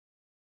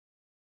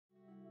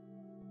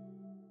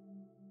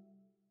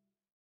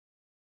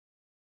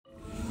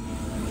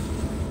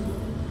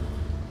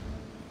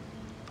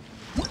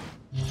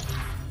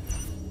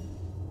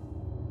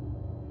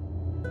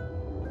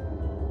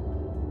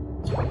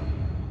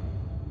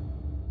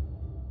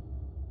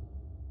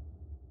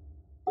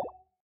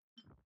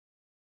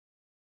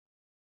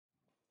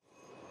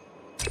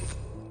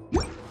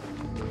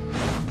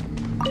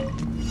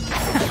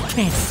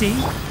Can't see?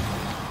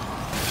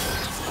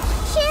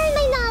 Sharing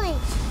my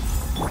knowledge.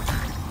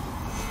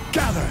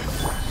 Gather!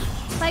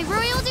 By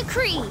royal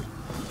decree.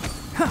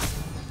 Huh.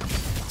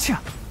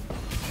 Cha.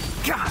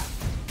 Gah.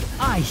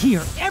 I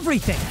hear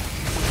everything!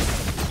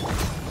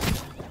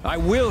 I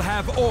will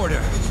have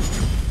order!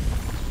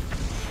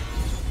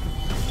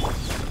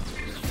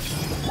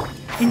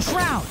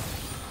 Enshroud!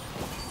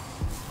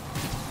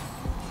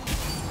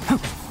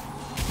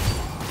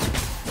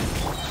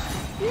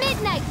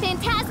 Midnight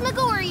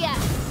Phantasmagoria.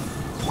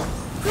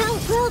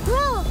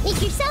 Grow.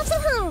 Make yourselves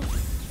at home.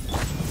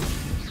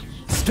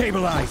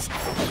 Stabilize!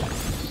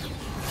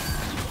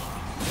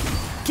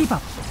 Keep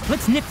up!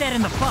 Let's nip that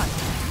in the bud!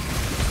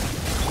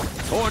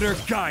 Order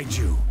guide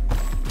you!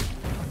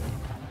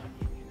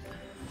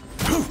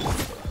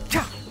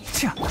 Cha.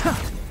 Cha.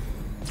 Ha.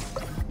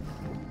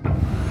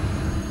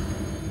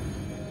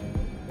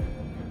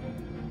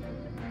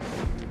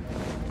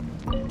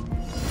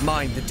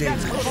 Mind the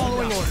danger.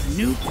 Following order.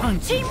 New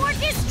punch. Teamwork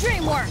is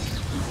dreamwork.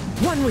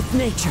 One with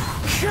nature.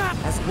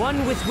 As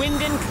one with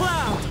wind and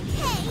cloud.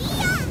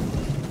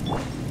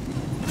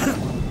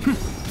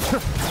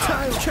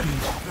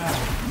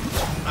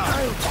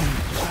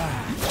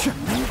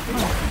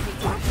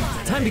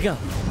 Time to go.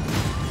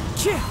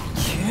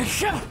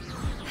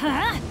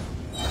 Huh?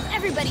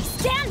 Everybody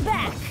stand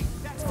back.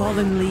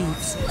 Fallen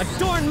leaves,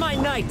 adorn my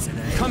night!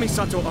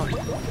 Kamisato art.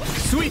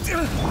 Sweet!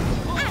 At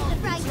the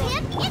frying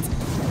pan, it's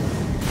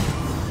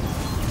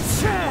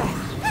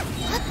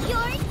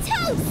your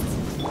toast.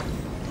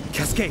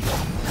 Cascade!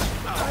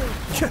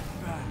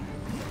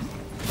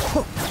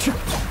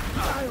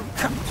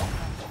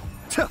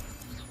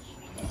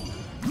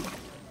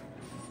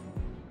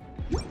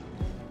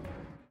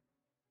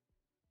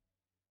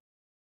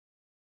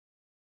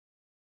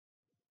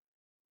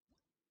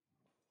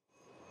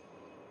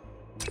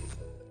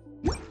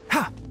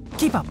 Ha!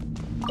 Keep up!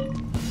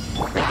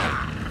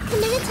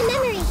 Committed to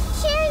memory,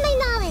 sharing my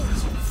knowledge.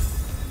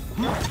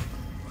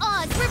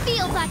 Odds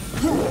revealed by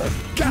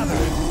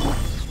Gather!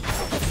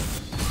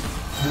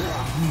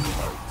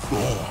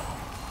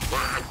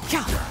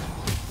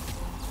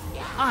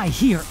 I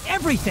hear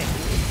everything!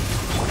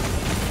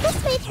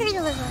 this made her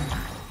deliver.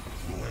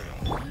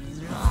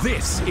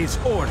 This is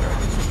order!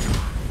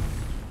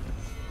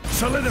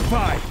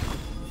 Solidify!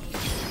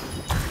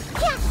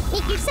 Yeah,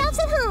 make yourselves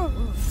at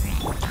home.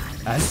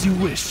 As you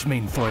wish,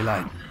 main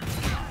Fräulein.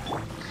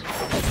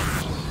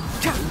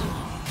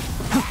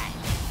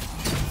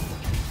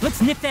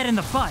 Let's nip that in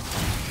the bud!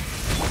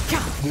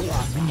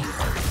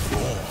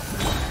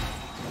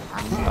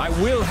 I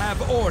will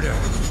have order!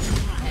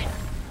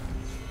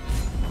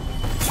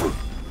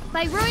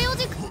 By royal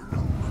decree.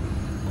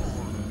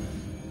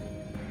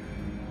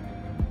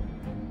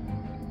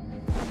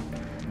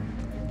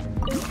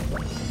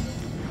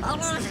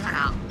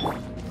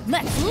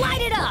 Let's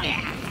light it up!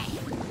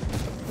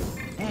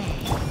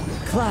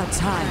 Clouds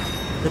high,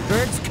 the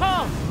birds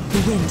call, the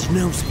wind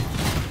knows me.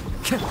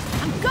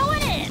 I'm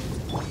going in!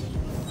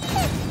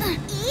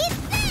 Eat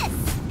this!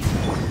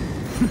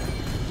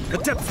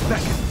 Adept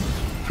beckon!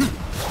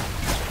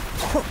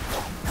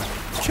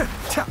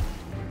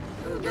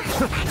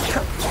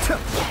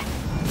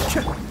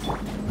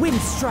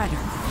 Wind strider!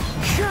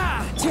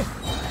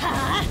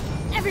 Huh?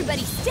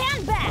 Everybody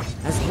stand back!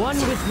 As one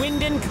with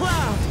wind and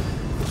cloud!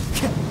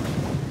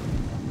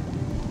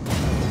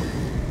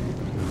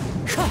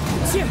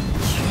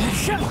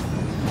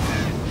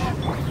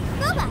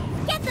 Boba,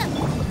 get them!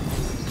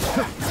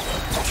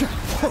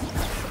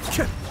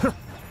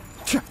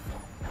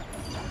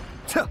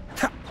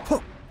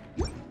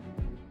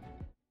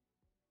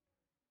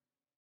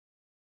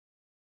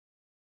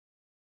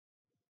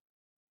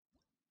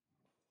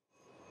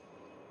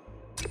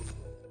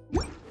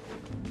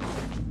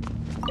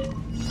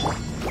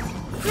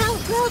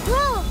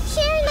 Grow!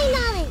 Sharing my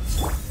knowledge!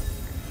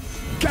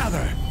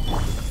 Gather!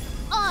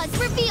 Odds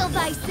revealed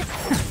by...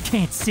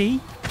 Can't see?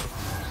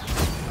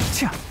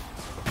 Cha.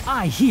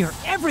 I hear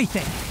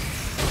everything!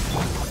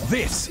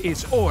 This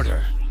is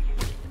order!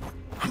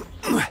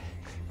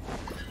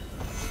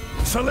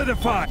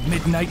 Solidify!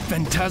 Midnight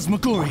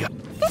Phantasmagoria!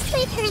 this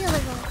made her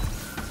deliver.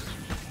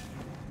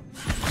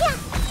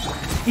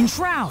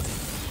 Enshroud!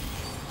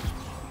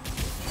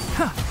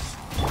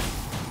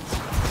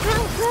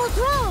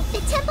 Grow!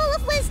 The Temple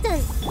of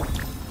Wisdom!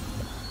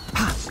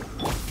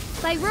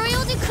 By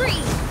royal decree!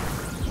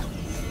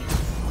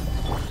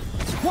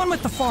 One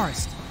with the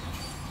forest!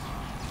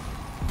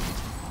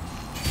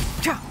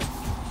 Cha.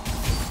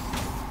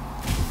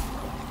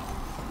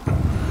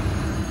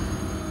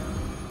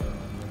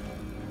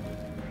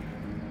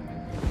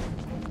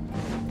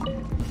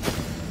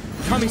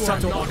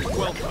 Kamisato art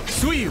welcome!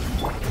 Suiyu!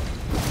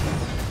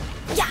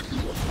 Yeah!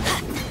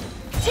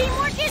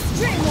 Teamwork is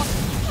dreamwork!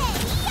 Hey,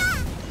 yeah!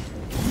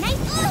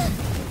 Nice!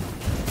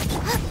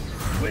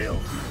 Will!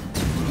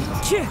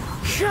 Cha.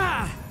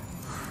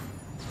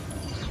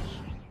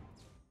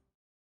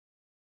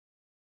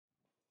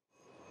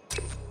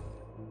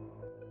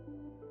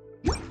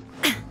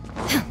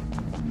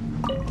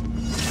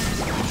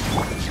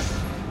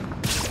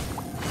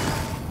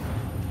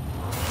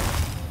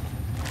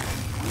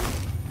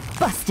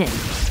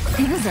 Genshin.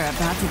 Things are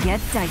about to get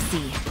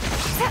dicey.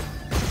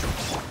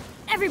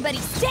 Everybody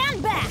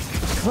stand back!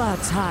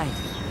 Clouds hide.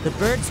 The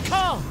birds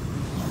call.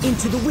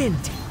 Into the wind.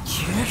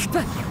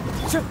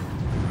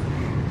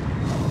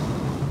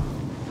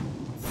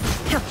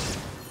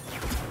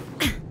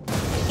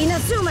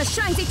 Inazuma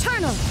shines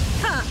eternal!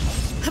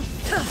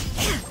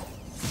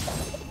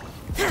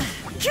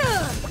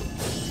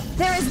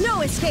 There is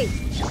no escape!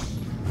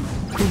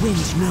 The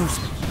wind knows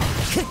me.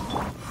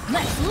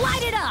 Let's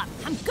light it up!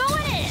 I'm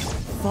going in!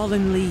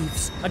 Fallen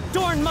leaves.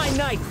 Adorn my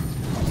night.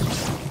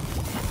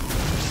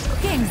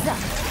 Game's up.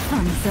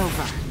 Fun's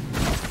over.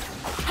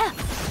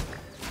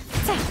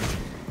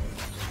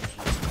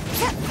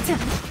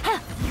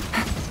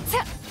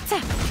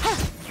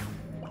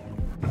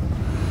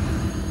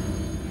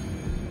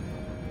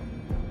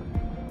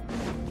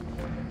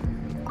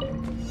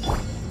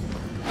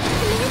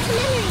 Commit to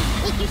memory!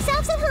 Make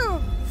yourselves at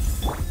home!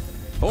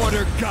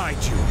 Order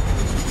guide you.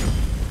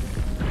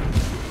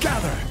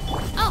 Gather.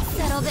 I'll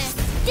settle this!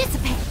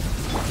 Dissipate!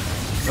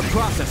 The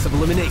process of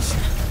elimination.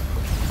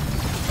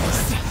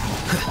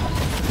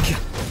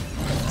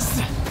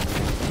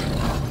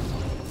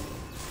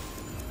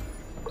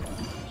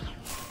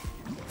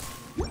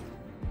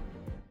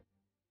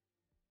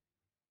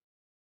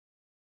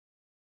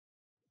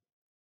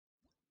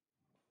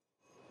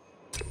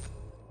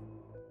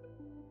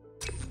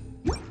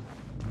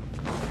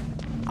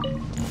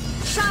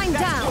 Shine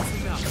down!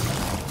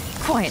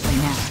 Quietly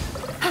now.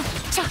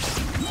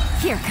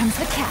 Here comes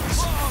the catch.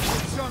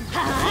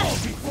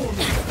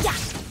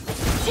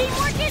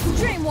 Teamwork is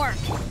dreamwork!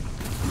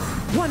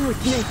 One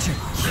with nature.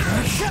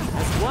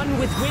 As one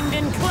with wind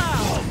and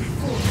cloud.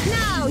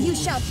 Now you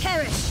shall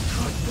perish!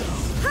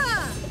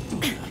 Ha!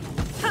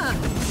 Ha!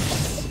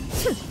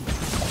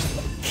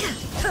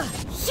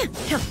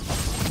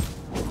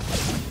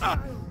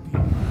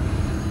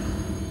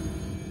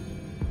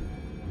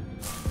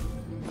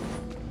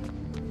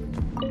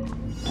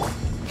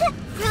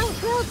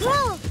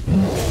 Grow!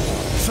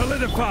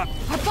 Solidify.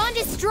 Our bond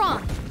is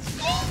strong!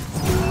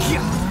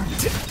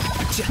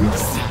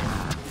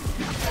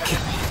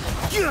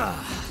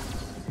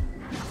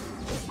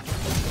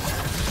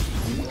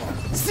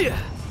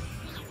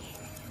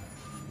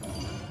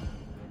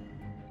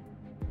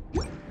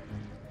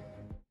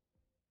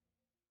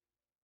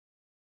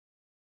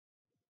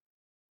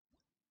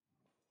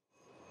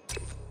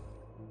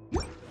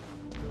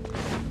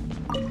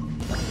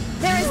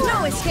 There is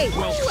no escape!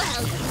 Well,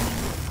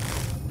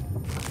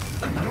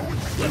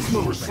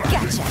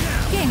 Gotcha!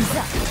 Game's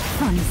up!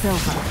 Fun's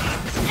over!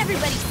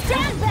 everybody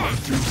stand back!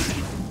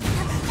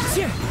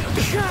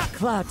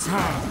 Clouds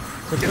high.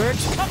 The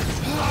birds up.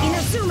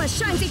 Inazuma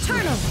shines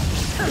eternal!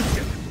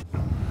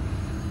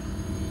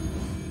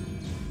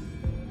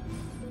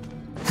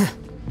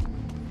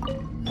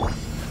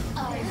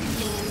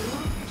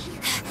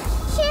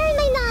 Sharing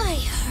my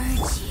knowledge!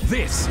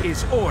 This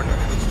is order.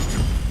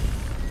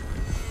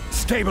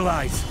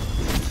 Stabilize.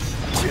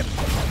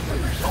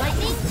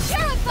 Lightning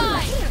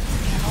terrified!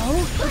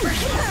 Over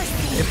here!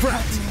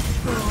 Diffract.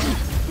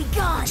 Be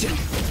gone!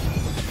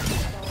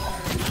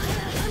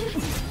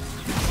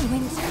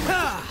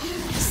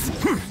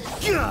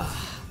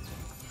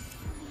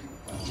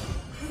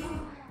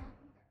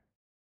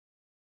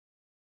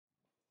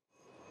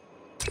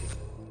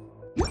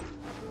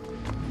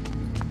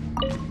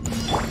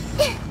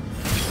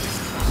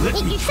 Let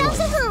Make me yourselves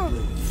try. at home!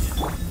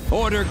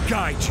 Order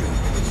guide you.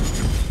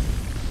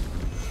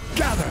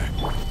 Gather.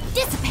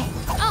 Dissipate!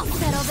 I'll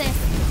settle this!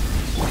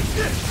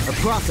 The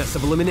process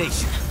of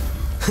elimination.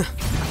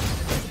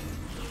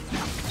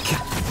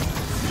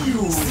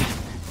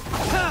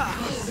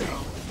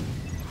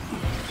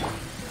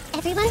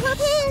 Everyone hold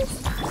hands!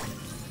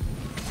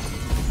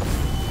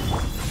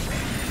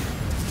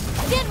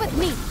 Stand with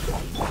me!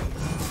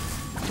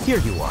 Here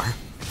you are.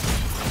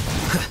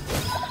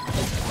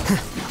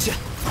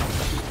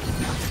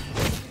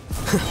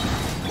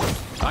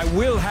 I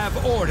will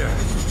have order.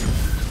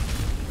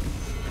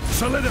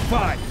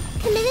 Solidify.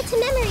 Committed to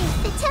memory,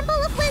 the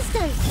Temple of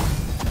Wisdom!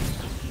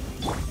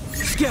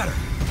 Scatter.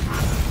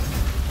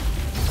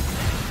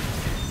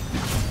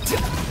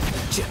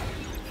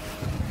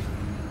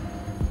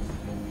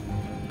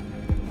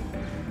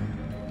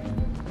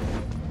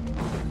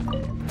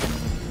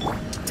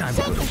 Time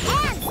Shake to the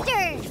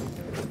hamster!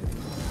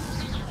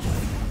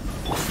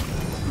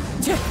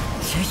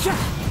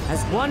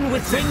 As one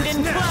with wind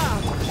and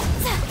cloud.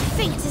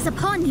 Fate is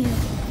upon you!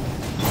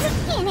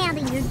 Can't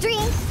handle your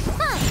dream!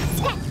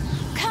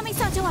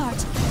 Kamisato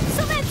art!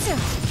 Sometsu!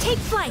 Take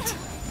flight!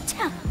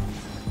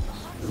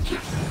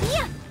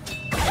 Yeah!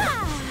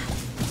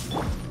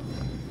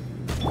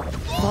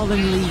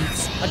 Fallen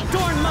leaves.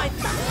 Adorn my...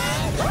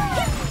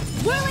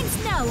 Whirling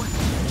snow!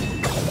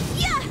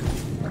 Yeah!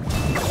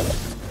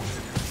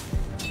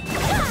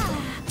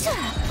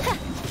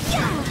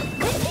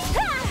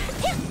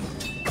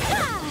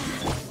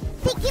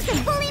 Think you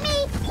can bully me?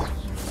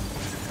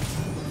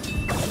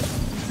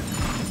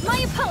 My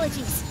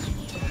apologies!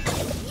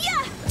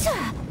 Yeah!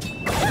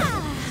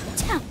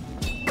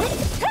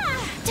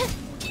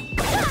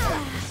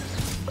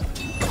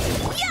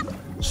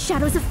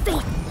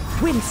 fate.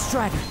 Wind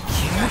Strider.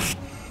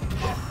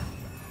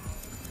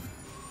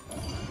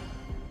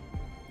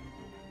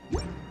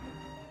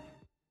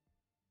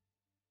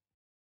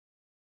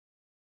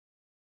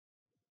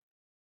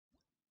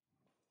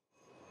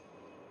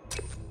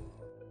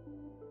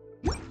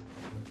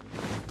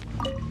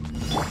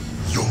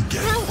 You'll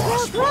get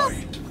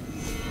frostbite.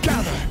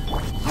 Gather!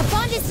 Our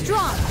bond is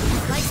strong.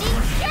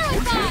 Lightning,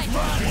 terrified!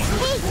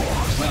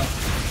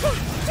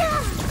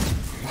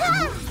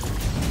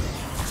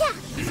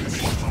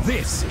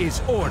 This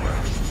is order.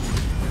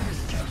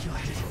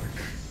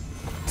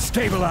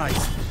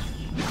 Stabilize.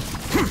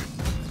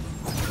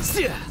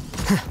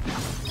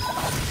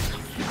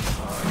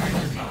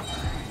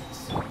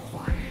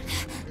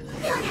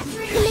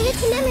 Committed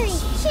to memory,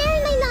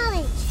 sharing my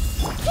knowledge.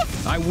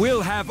 I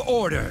will have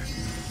order.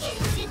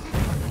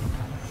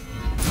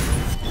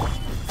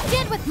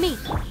 Stand with me.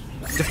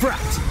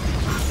 Diffract.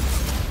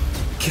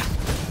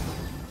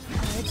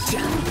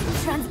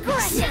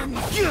 Transgression.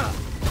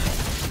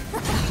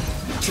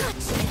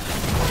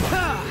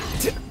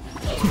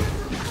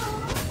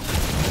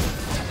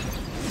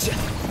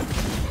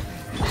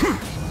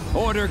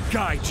 Order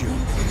guide you.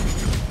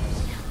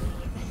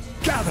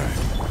 Gather.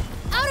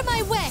 Out of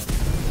my way.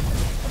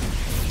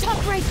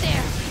 Stop right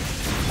there.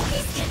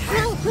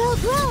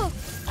 Grow.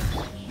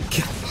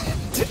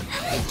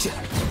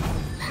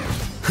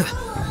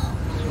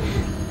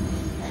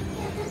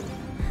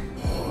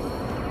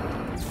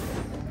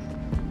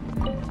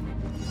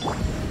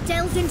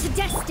 Delved into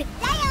destiny.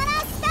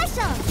 Diana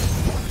Special.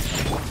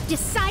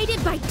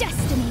 Decided by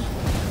destiny.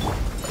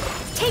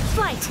 Take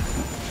flight.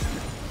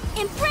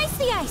 Embrace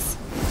the ice.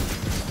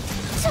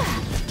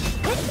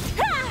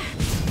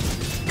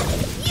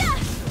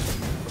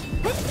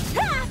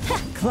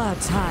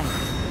 Clouds high.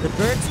 The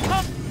birds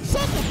come.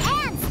 Shake it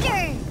and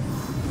stir.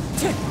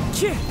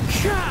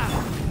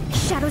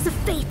 Shadows of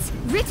fate,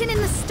 written in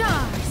the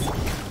stars.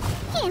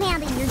 Can't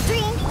handle your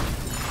drink.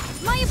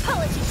 My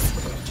apologies.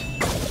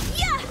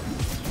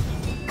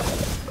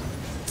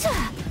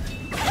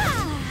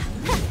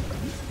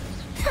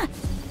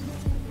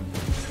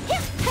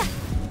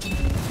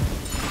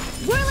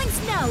 Whirling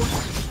snow.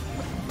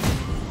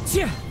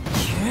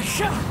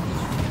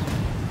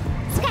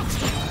 Sketch.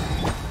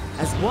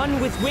 As one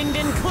with wind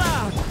and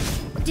cloud.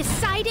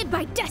 Decided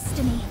by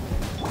destiny.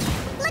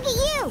 Look at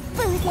you,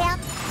 Boozle.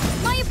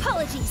 My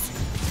apologies.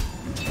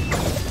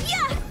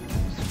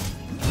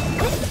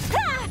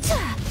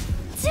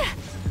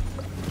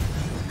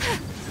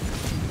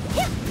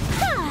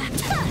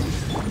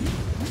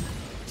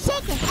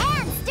 Shake it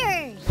and stir.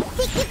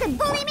 Think you can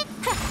bully me?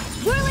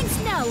 Whirling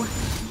snow.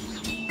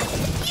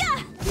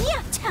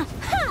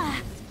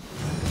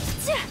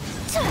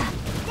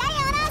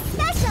 Diana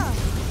Special.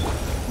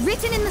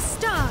 Written in the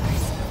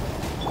stars.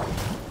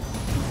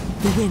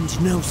 The wind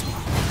knows me.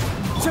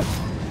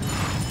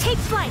 Take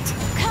flight.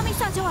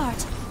 Kamisato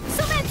art.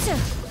 Sumetsu.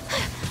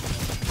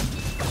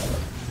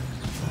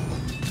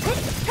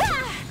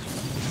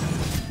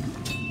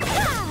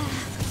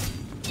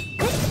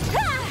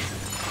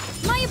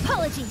 My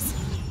apologies.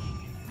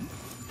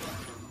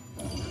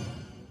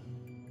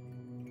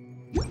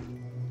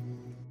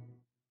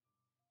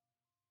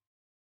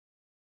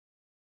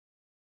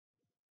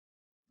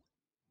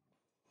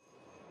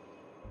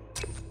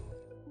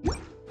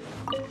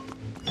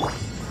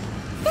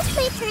 This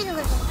way through the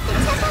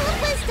Temple of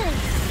Wisdom.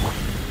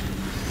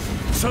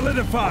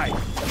 Solidify.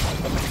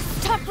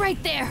 Stop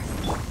right there.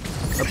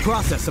 A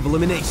process of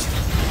elimination.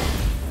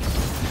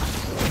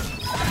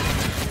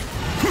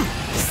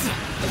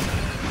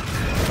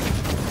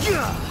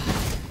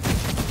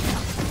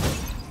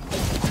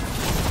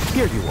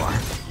 Here you are.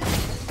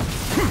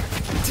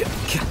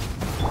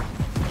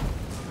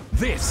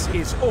 This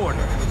is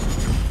order.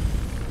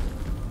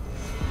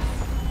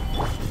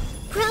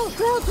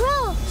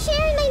 Grow.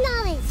 Sharing my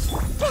knowledge.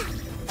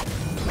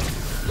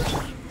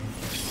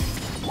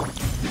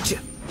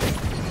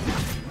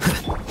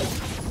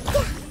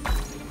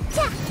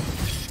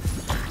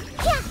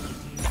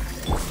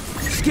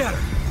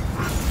 Scatter.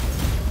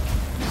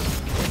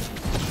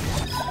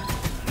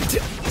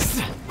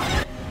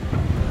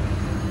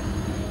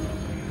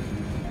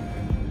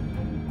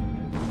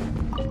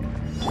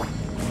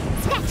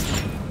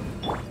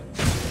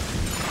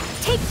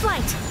 Take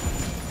flight.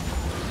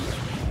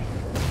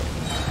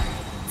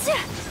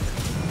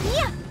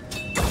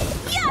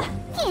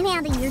 Can't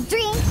handle your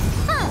drink.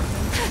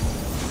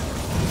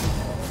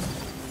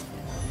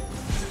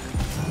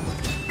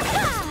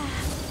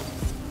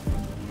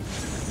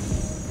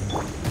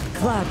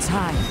 Clouds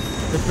high.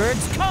 The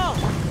birds call.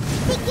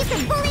 Think you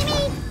can bully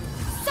me?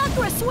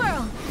 Sakura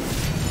swirl.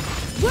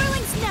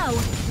 Whirling snow.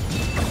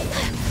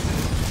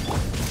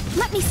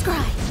 Let me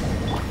scry.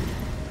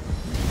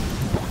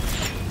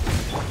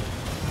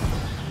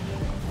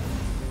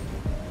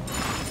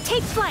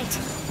 Take flight.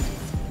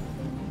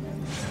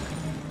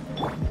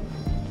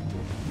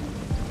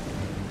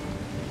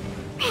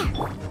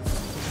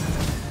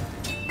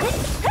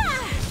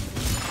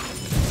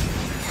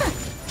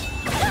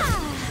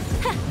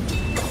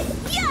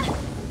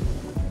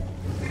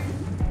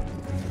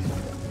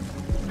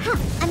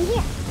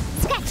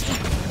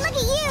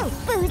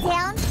 boo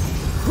down.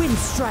 Wind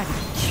strike.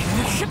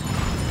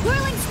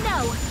 Whirling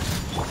snow!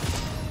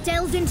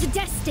 Delves into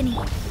destiny.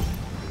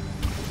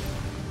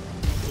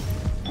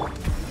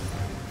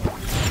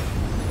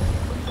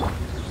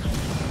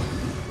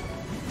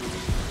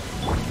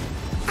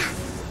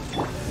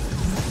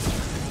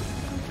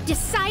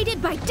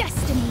 Decided by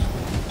destiny.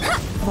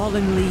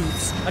 Fallen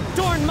leaves.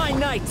 Adorn my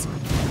night.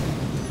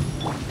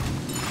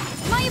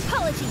 My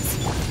apologies.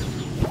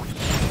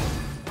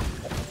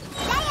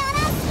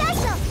 Diana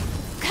special.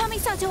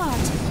 Kamisato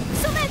art.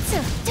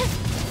 Sumetsu.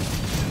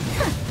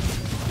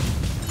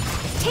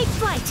 Take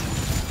flight.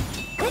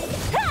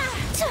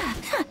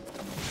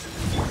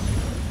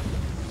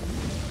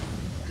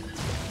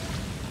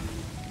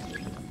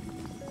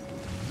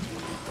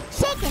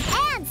 Shaken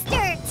and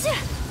stirred.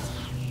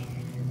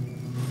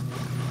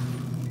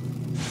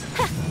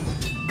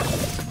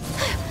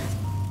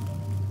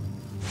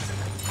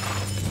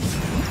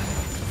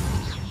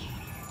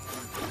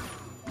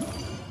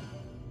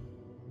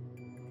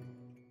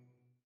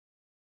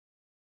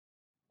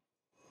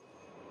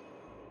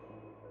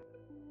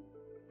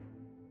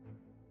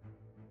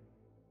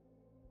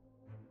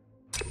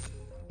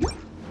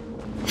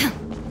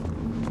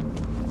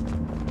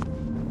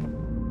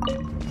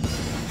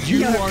 You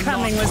Your are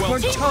coming not was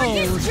welcome.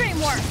 foretold. Dream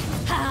work.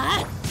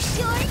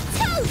 You're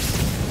toast.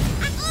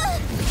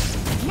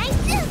 Nice.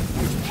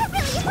 That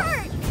really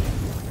hurt.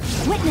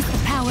 Witness the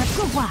power of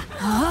Guwa.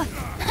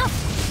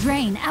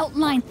 Rain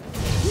outline.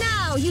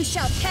 Now you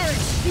shall perish.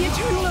 The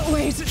eternal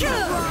ways.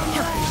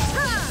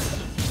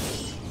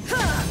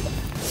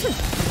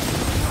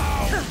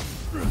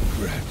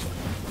 Regret.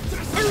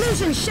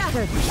 Illusion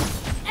shattered.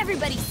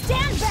 Everybody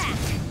stand back.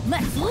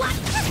 Let's lock.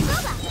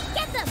 Boba,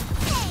 get them.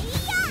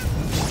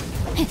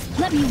 Hey,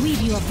 Let me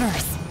weave you a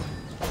verse.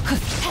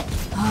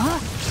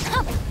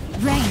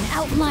 Rain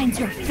outlines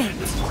your fate.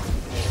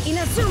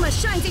 Inazuma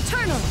shines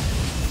eternal.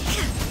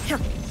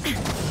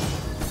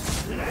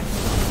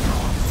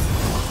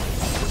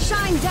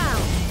 Shine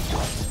down.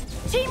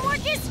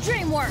 Teamwork is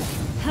dreamwork.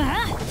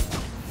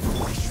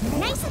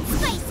 nice and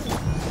spicy.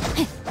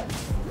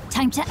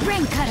 Time to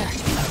rain cutter.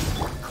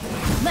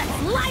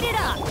 Let's light it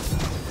up.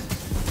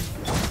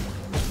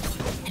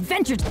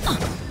 Adventure.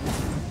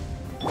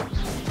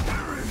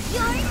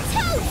 You're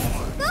toast.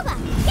 Boba,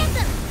 get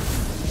them.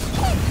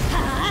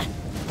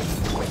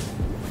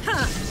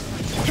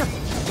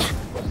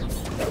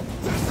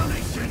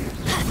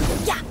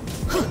 Yeah.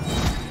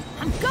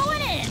 I'm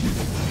going in.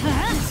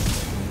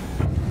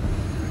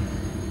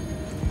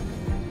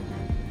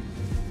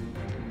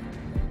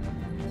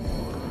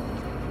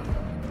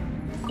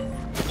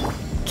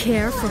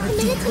 Care for a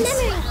Minute to dance?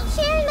 memory.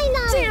 Sharing my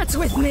knowledge. Dance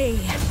with me.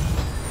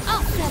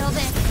 I'll settle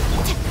this.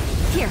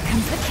 Here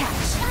comes the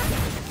catch.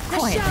 The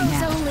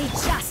show's only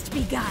just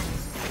begun.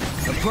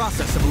 The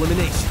process of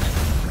elimination.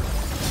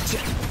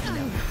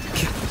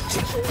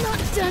 Not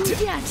done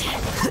yet.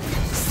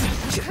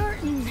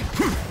 Curtain.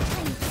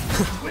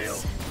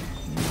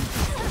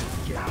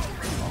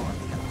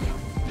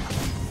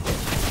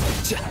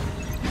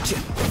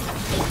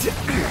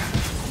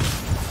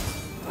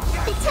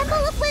 The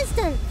Temple of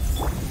Wisdom.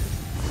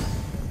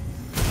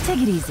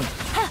 Take it easy.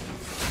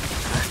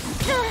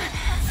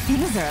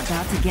 Things are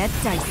about to get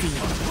dicey.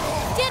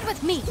 Stand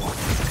with me.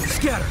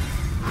 Scatter.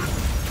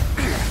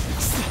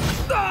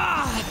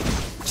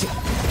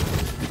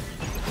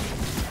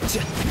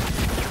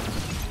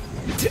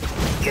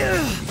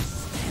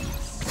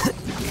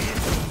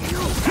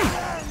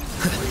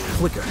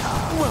 Flicker.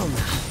 Well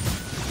now.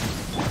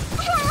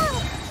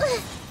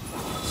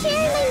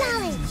 Sharing my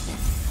knowledge.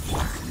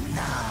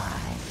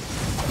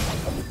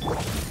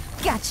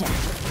 Gotcha.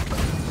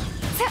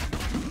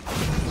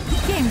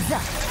 Game's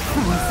up.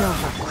 Time's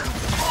over.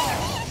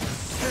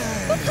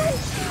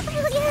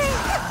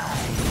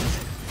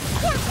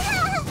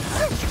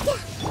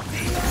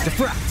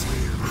 Diffract.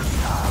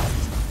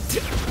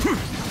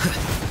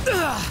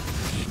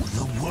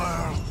 The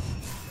world.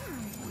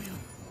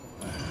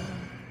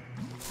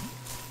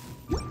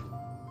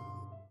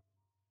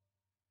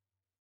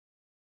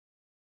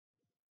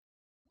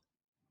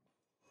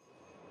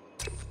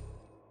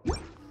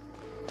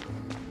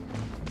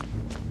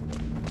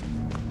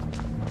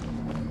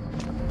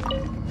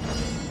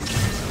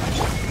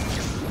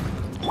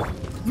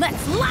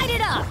 Let's light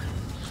it up!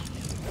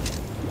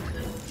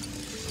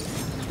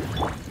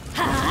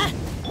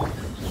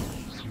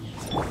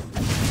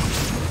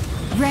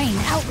 Rain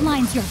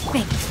outlines your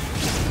fate.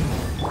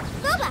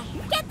 Boba,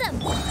 get them.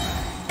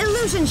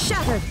 Illusion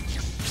shattered.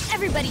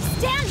 Everybody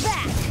stand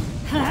back.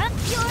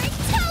 You're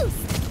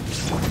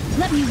toast.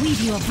 Let me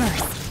weave you a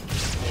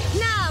verse.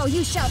 Now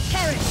you shall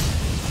perish.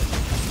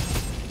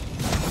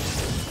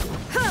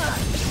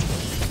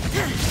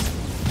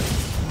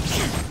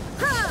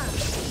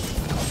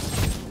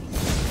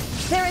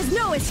 There is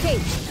no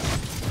escape.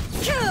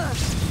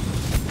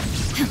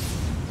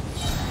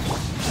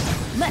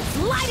 Let's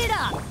light it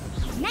up.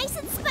 Nice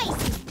and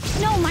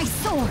spicy. No, my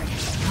sword.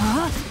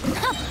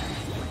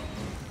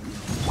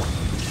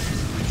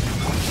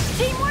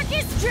 Teamwork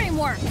is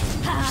dreamwork.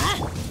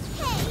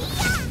 Hey,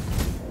 yeah.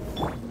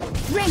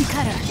 Rain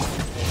Stonecutter.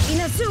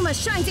 Inazuma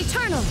shines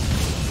eternal!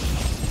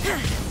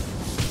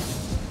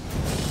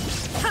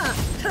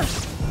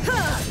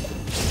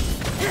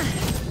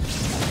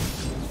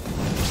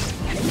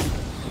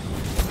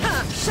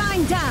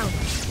 Shine down!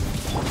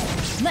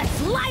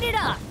 Let's light it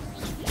up!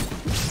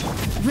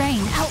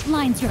 Rain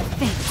outlines your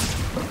fate.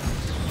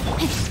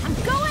 I'm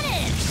going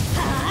in!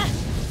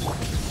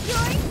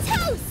 You're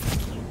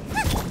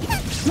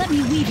toast! Let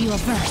me weave you a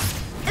verse.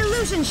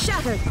 Illusion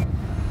shattered!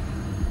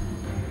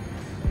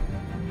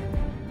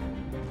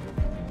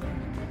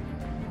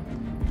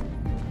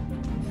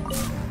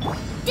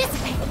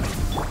 Dissipate!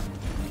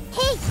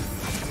 Hey!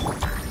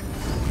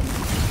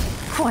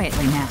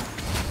 Quietly now.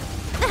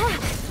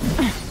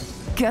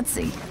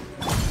 Gutsy.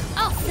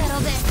 I'll settle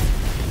this!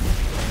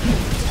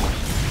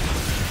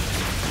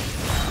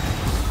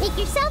 Make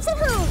yourselves at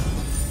home!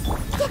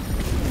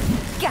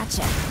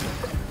 Gotcha.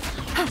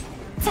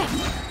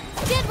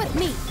 Get with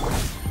me!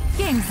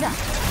 Game's up.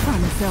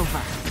 Fun is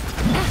over.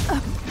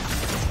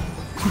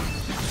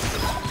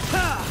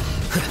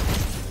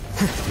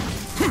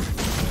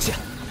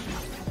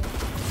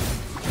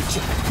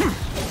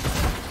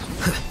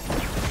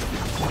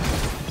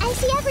 I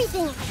see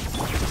everything!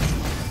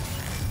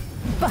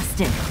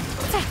 Busted.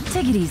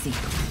 Take it easy.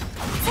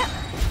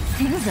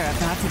 Things are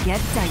about to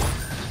get dicey.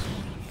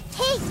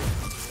 Hey!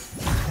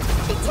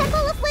 The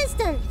Temple of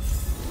Wisdom!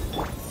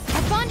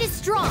 Our bond is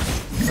strong!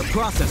 The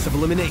process of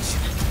elimination.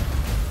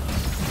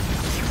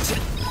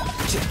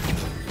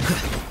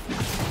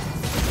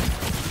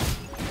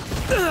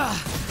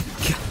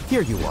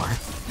 Here you are.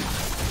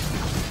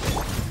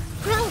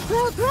 Grow,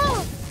 grow,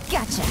 grow!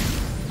 Gotcha.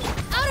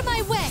 Out of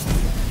my way!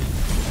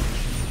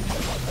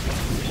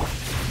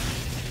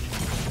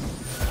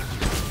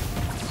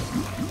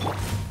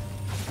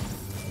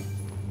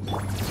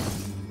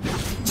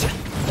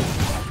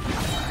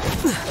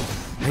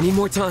 I need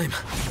more time.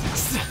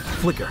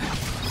 Flicker.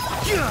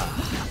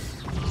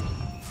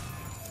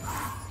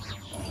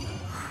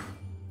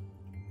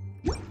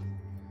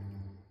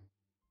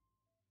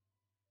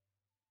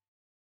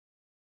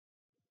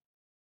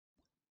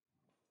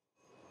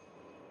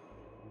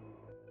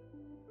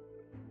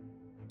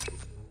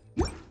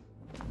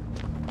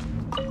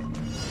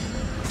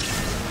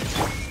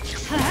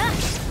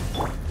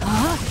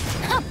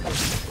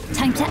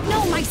 Time to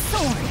know my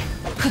sword.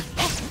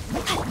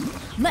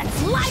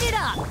 Let's light it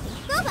up.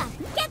 Boba,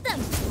 get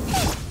them!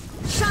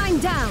 Shine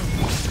down.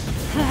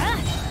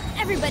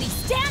 Everybody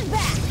stand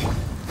back.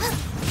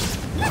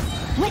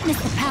 Witness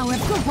the power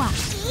of Gua.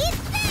 Eat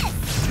this!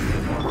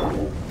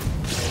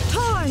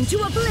 Torn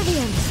to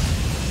oblivion.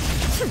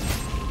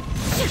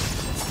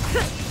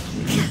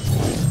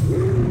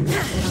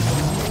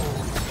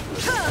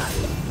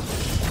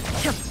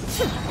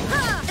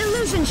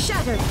 Illusion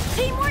shattered.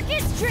 Teamwork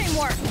is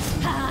dreamwork.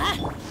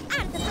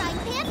 Out of the frying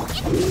pan!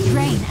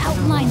 Rain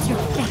outlines your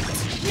fate.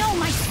 Know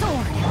my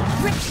sword.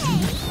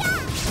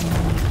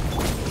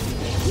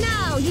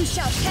 Now you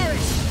shall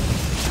perish.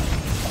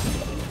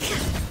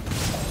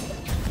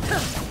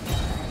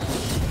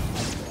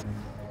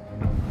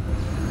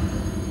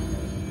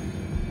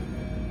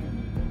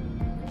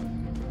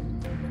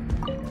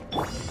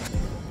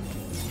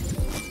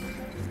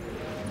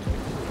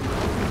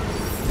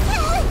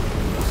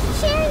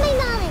 Sharing my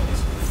knowledge!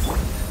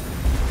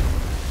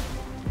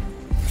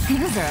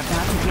 Things are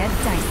about to get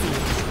dicey.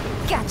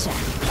 Gotcha.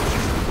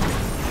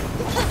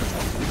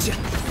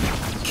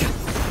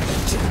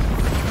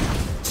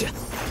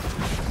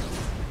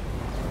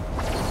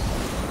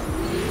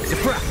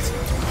 Subtract.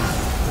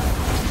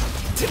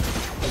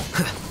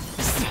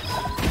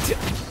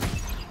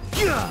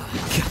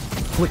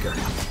 Flicker.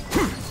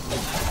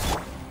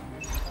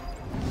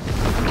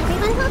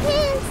 Everyone hold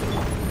hands!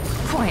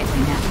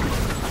 Quietly now.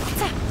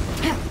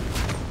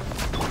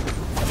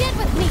 Get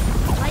with me!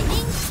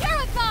 Lightning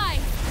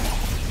purified!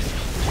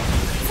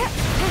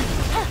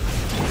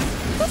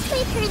 This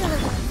may hurt a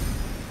little.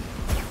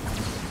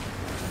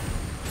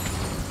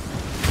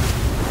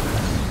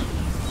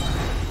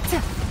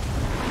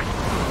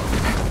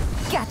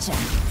 Gotcha.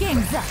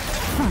 Game's up.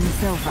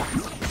 Fun's over.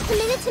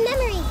 Commit it to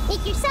memory.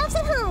 Make yourselves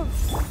at home.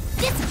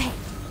 Dissipate.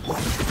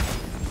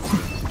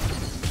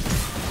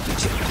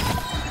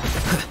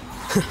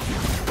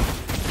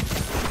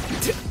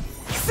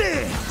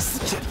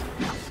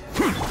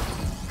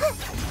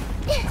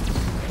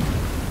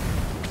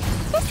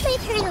 This may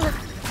hurt a little.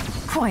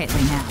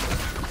 Quietly now.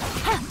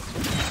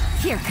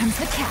 Here comes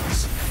the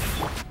catch.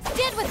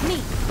 Get with me.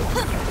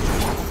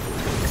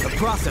 The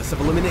process of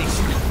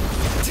elimination.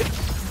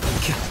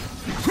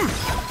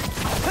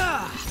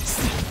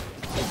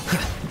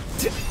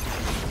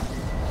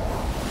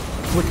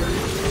 Flicker.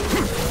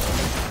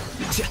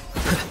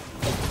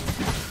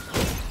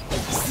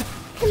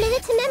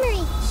 Committed to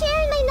memory.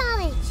 Sharing my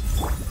knowledge.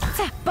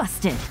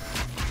 Busted.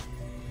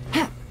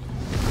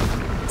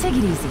 Take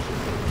it easy.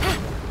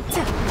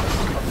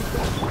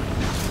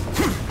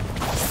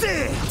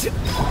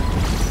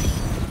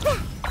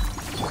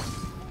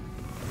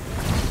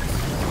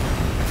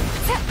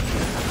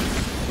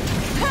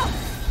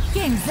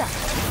 Game's up.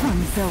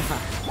 Fun's over.